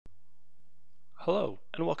Hello,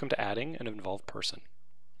 and welcome to Adding an Involved Person.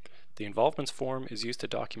 The Involvements form is used to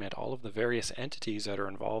document all of the various entities that are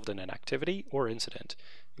involved in an activity or incident,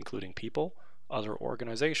 including people, other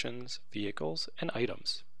organizations, vehicles, and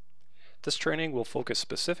items. This training will focus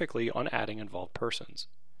specifically on adding involved persons.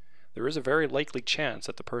 There is a very likely chance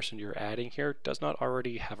that the person you're adding here does not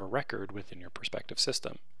already have a record within your prospective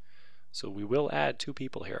system. So we will add two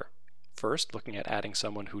people here. First, looking at adding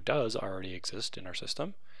someone who does already exist in our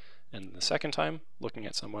system, and the second time, looking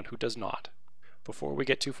at someone who does not. Before we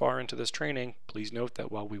get too far into this training, please note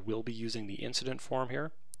that while we will be using the incident form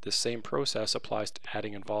here, this same process applies to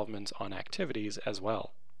adding involvements on activities as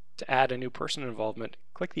well. To add a new person involvement,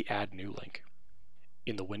 click the Add New link.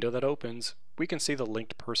 In the window that opens, we can see the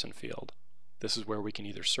Linked Person field. This is where we can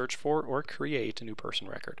either search for or create a new person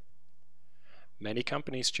record. Many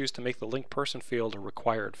companies choose to make the Linked Person field a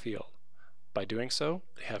required field. By doing so,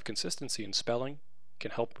 they have consistency in spelling,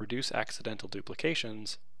 can help reduce accidental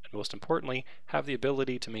duplications, and most importantly, have the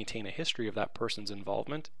ability to maintain a history of that person's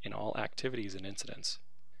involvement in all activities and incidents.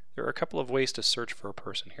 There are a couple of ways to search for a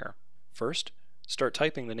person here. First, start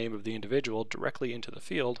typing the name of the individual directly into the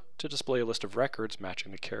field to display a list of records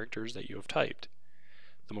matching the characters that you have typed.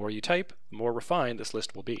 The more you type, the more refined this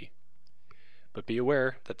list will be. But be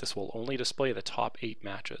aware that this will only display the top 8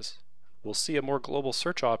 matches. We'll see a more global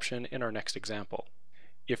search option in our next example.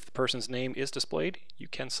 If the person's name is displayed, you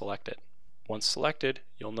can select it. Once selected,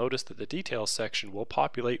 you'll notice that the Details section will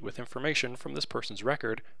populate with information from this person's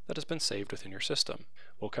record that has been saved within your system.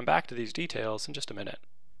 We'll come back to these details in just a minute.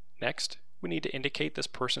 Next, we need to indicate this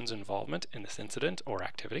person's involvement in this incident or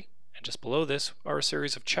activity, and just below this are a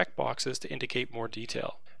series of checkboxes to indicate more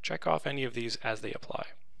detail. Check off any of these as they apply.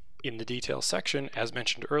 In the Details section, as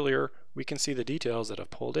mentioned earlier, we can see the details that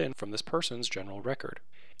have pulled in from this person's general record.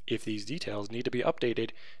 If these details need to be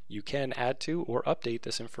updated, you can add to or update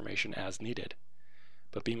this information as needed.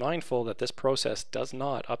 But be mindful that this process does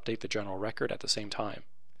not update the general record at the same time.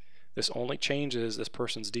 This only changes this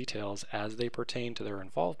person's details as they pertain to their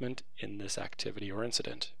involvement in this activity or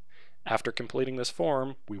incident. After completing this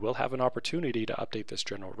form, we will have an opportunity to update this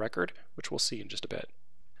general record, which we'll see in just a bit.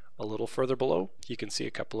 A little further below, you can see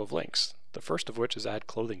a couple of links, the first of which is Add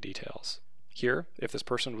Clothing Details. Here, if this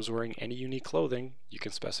person was wearing any unique clothing, you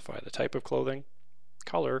can specify the type of clothing,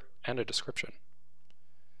 color, and a description.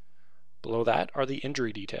 Below that are the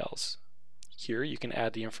injury details. Here you can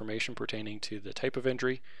add the information pertaining to the type of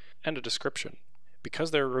injury and a description.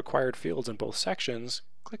 Because there are required fields in both sections,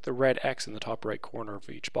 click the red X in the top right corner of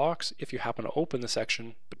each box if you happen to open the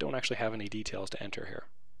section but don't actually have any details to enter here.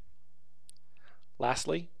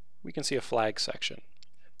 Lastly, we can see a flag section.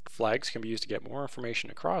 Flags can be used to get more information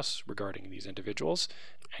across regarding these individuals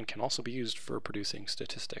and can also be used for producing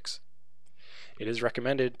statistics. It is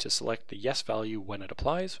recommended to select the yes value when it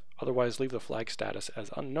applies, otherwise leave the flag status as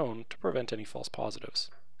unknown to prevent any false positives.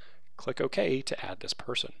 Click OK to add this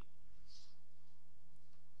person.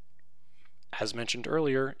 As mentioned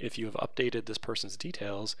earlier, if you have updated this person's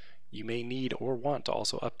details, you may need or want to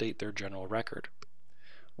also update their general record.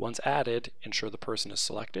 Once added, ensure the person is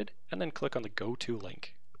selected and then click on the Go To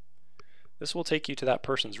link. This will take you to that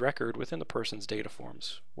person's record within the person's data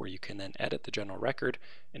forms, where you can then edit the general record,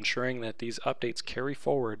 ensuring that these updates carry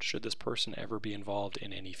forward should this person ever be involved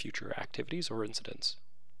in any future activities or incidents.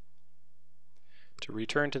 To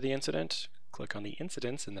return to the incident, click on the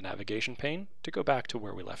Incidents in the navigation pane to go back to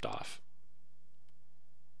where we left off.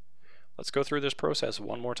 Let's go through this process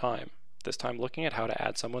one more time, this time looking at how to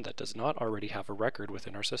add someone that does not already have a record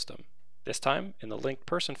within our system. This time, in the Linked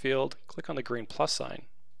Person field, click on the green plus sign.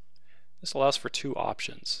 This allows for two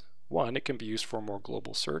options. One, it can be used for a more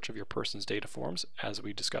global search of your person's data forms, as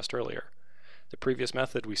we discussed earlier. The previous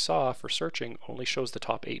method we saw for searching only shows the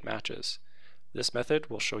top 8 matches. This method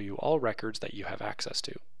will show you all records that you have access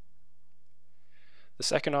to. The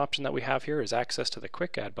second option that we have here is access to the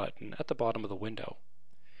Quick Add button at the bottom of the window.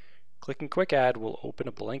 Clicking Quick Add will open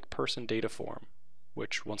a blank person data form,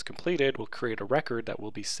 which once completed will create a record that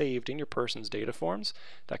will be saved in your person's data forms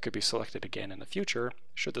that could be selected again in the future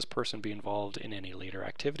should this person be involved in any later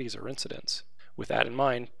activities or incidents. With that in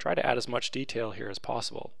mind, try to add as much detail here as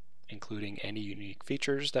possible, including any unique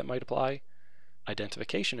features that might apply,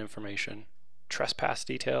 identification information, trespass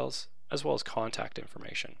details, as well as contact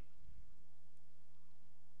information.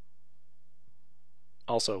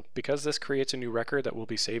 Also, because this creates a new record that will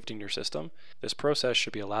be saved in your system, this process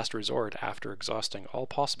should be a last resort after exhausting all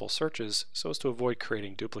possible searches so as to avoid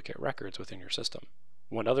creating duplicate records within your system.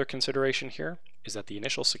 One other consideration here is that the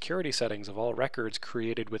initial security settings of all records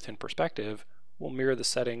created within Perspective will mirror the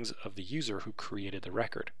settings of the user who created the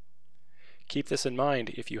record. Keep this in mind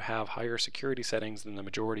if you have higher security settings than the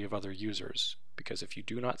majority of other users, because if you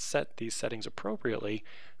do not set these settings appropriately,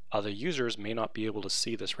 other users may not be able to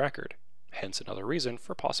see this record, hence another reason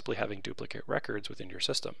for possibly having duplicate records within your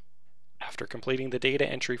system. After completing the data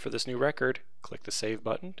entry for this new record, click the Save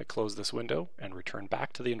button to close this window and return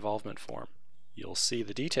back to the involvement form. You'll see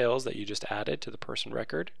the details that you just added to the person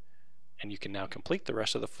record, and you can now complete the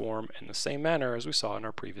rest of the form in the same manner as we saw in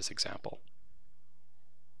our previous example.